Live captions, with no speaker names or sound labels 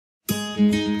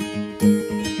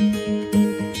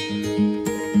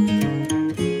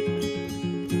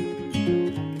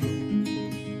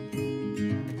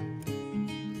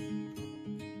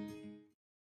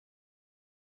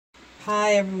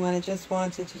everyone, I just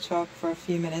wanted to talk for a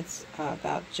few minutes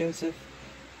about Josef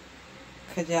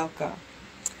Koudelka.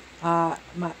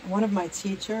 One of my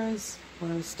teachers,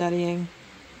 when I was studying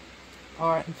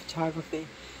art and photography,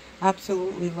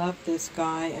 absolutely loved this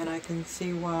guy, and I can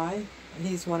see why.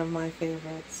 He's one of my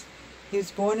favorites. He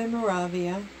was born in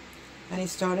Moravia, and he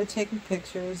started taking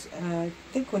pictures, I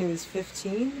think when he was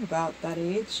 15, about that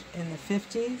age, in the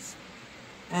 50s.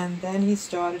 And then he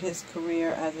started his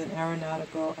career as an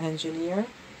aeronautical engineer.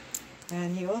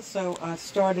 And he also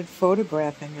started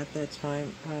photographing at that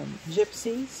time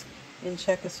gypsies in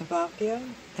Czechoslovakia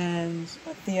and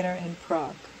a theater in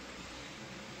Prague.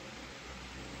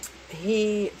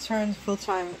 He turned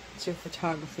full-time to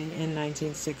photography in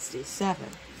 1967.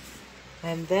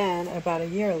 And then, about a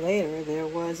year later, there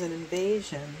was an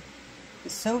invasion, the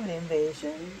Soviet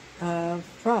invasion of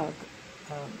Prague.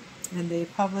 And they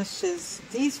published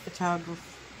these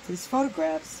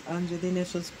photographs under the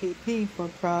initials PP for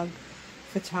Prague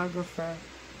photographer.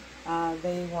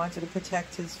 They wanted to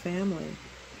protect his family.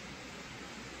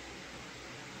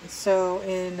 So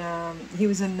he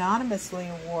was anonymously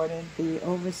awarded the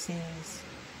Overseas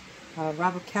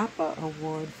Robert Capa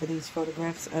Award for these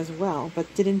photographs as well,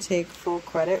 but didn't take full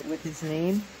credit with his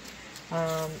name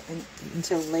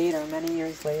until later, many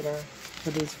years later,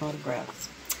 for these photographs.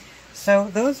 So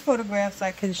those photographs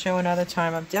I can show another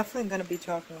time. I'm definitely going to be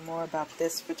talking more about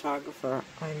this photographer,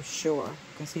 I'm sure,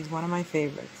 because he's one of my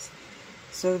favorites.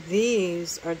 So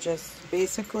these are just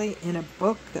basically in a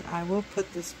book that I will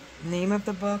put this name of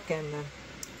the book and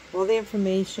all the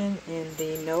information in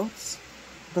the notes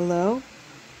below.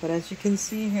 But as you can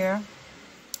see here,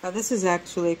 this is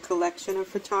actually a collection of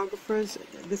photographers,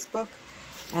 this book,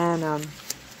 and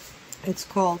it's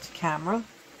called Camera.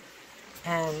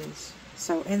 And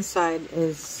so inside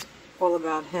is all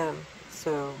about him.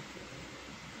 So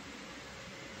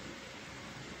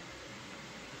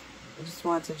I just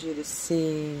wanted you to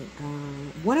see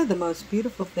one of the most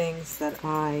beautiful things that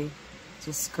I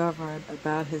discovered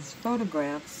about his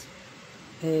photographs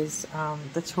is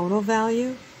the tonal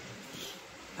value.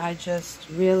 I just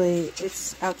really,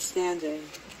 it's outstanding.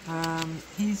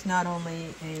 He's not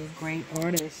only a great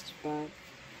artist, but,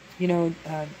 you know,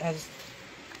 as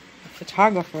a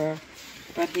photographer,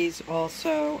 but he's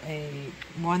also a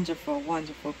wonderful,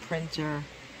 wonderful printer,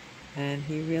 and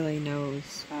he really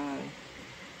knows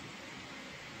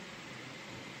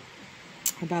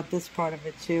about this part of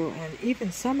it too. And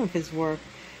even some of his work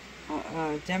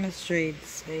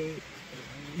demonstrates an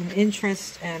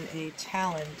interest and a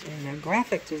talent in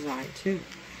graphic design too.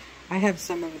 I have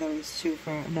some of those too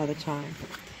for another time.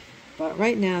 But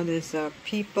right now there's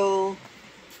people,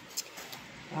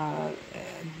 and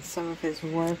some of his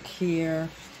work here.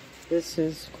 This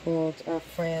is called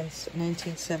France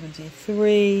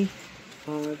 1973.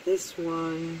 This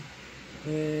one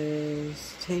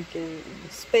is taken in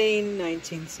Spain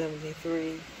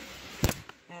 1973.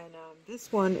 And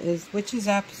this one is, which is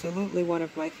absolutely one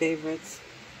of my favorites,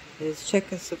 is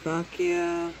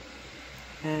Czechoslovakia,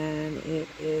 and it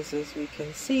is, as we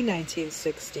can see,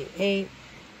 1968.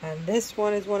 And this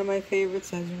one is one of my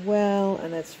favorites as well,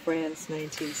 and that's France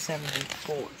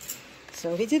 1974.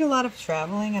 So he did a lot of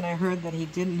traveling, and I heard that he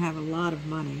didn't have a lot of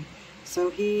money. So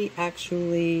he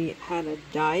actually had a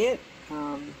diet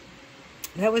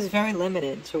that was very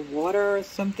limited to water or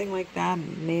something like that,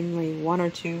 mainly one or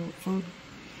two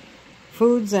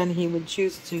foods, and he would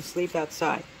choose to sleep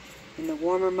outside in the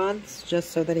warmer months just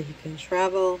so that he can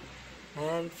travel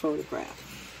and photograph.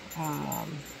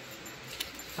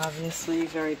 Obviously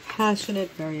very passionate,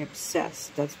 very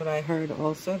obsessed. That's what I heard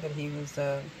also, that he was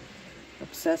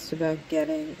obsessed about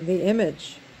getting the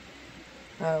image,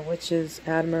 which is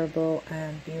admirable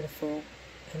and beautiful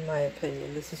in my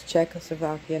opinion. This is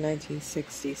Czechoslovakia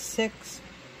 1966.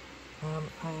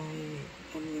 And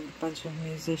a bunch of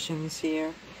musicians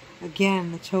here.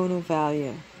 Again, the tonal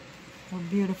value. Oh,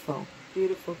 beautiful,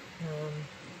 beautiful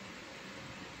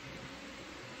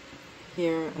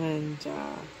here. And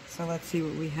so let's see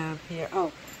what we have here.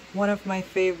 Oh, one of my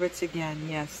favorites again.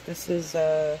 Yes, this is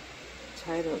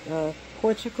titled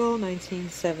Portugal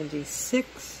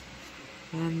 1976.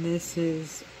 And this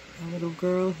is a little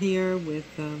girl here with,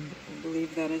 I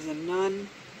believe that is a nun.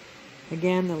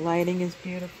 Again, the lighting is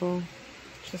beautiful.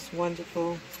 Just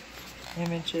wonderful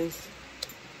images.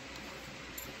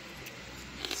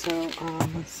 So,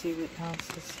 let's see what else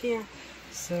is here.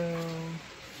 So,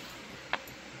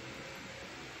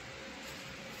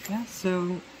 yeah,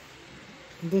 so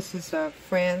this is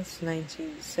France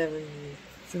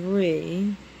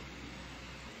 1973.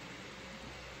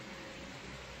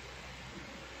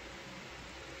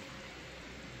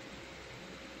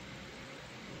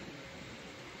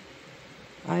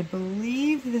 I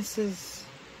believe this is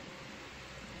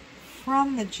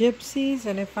from the Gypsies,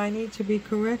 and if I need to be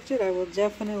corrected, I will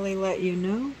definitely let you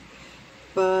know.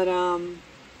 But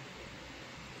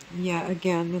yeah,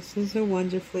 again, this is a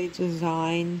wonderfully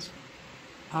designed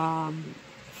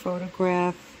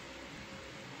photograph.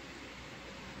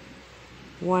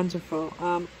 Wonderful.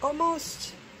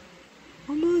 Almost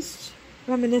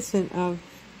reminiscent of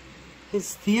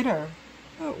his theater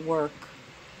work.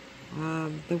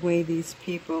 The way these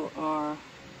people are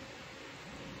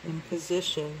in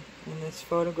position in this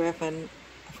photograph, and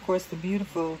of course the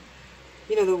beautiful,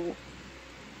 you know,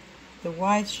 the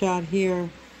wide shot here,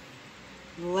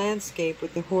 the landscape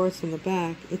with the horse in the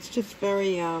back. It's just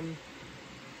very it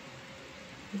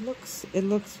looks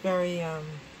very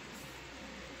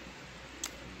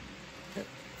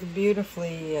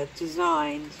beautifully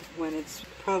designed, when it's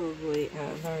probably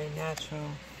a very natural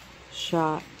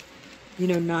shot, you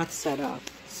know, not set up.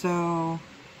 So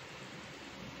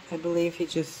I believe he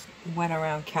just went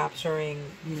around capturing,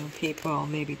 you know, people,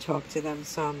 maybe talked to them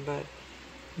some, but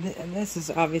this is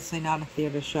obviously not a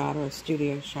theater shot or a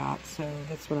studio shot, so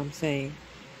that's what I'm saying.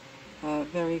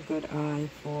 Very good eye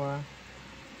for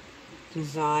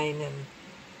design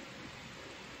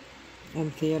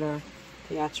and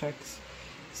theatrics.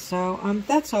 So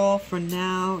that's all for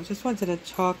now. Just wanted to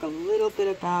talk a little bit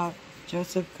about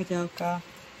Josef Koudelka.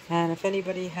 And if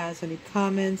anybody has any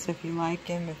comments, if you like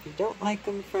him, if you don't like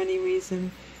him for any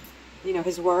reason, you know,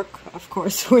 his work, of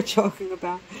course, we're talking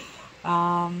about.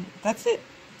 That's it.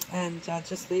 And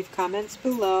just leave comments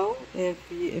below. If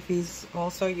he's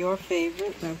also your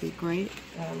favorite, that would be great.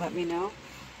 Let me know.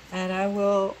 And I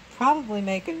will probably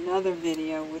make another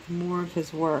video with more of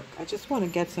his work. I just want to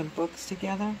get some books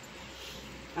together.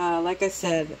 Like I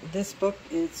said, this book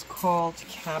is called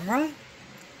Camera.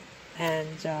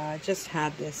 And I just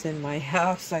had this in my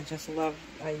house. I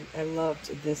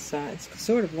loved this. It's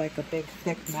sort of like a big,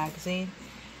 thick magazine.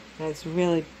 And it's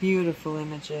really beautiful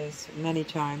images many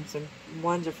times, and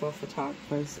wonderful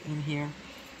photographers in here.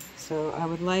 So I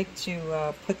would like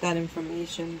to put that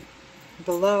information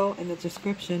below in the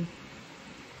description.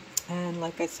 And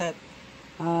like I said,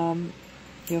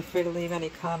 feel free to leave any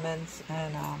comments.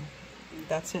 And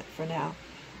that's it for now.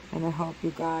 And I hope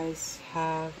you guys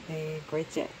have a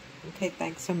great day. Okay,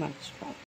 thanks so much. Bye.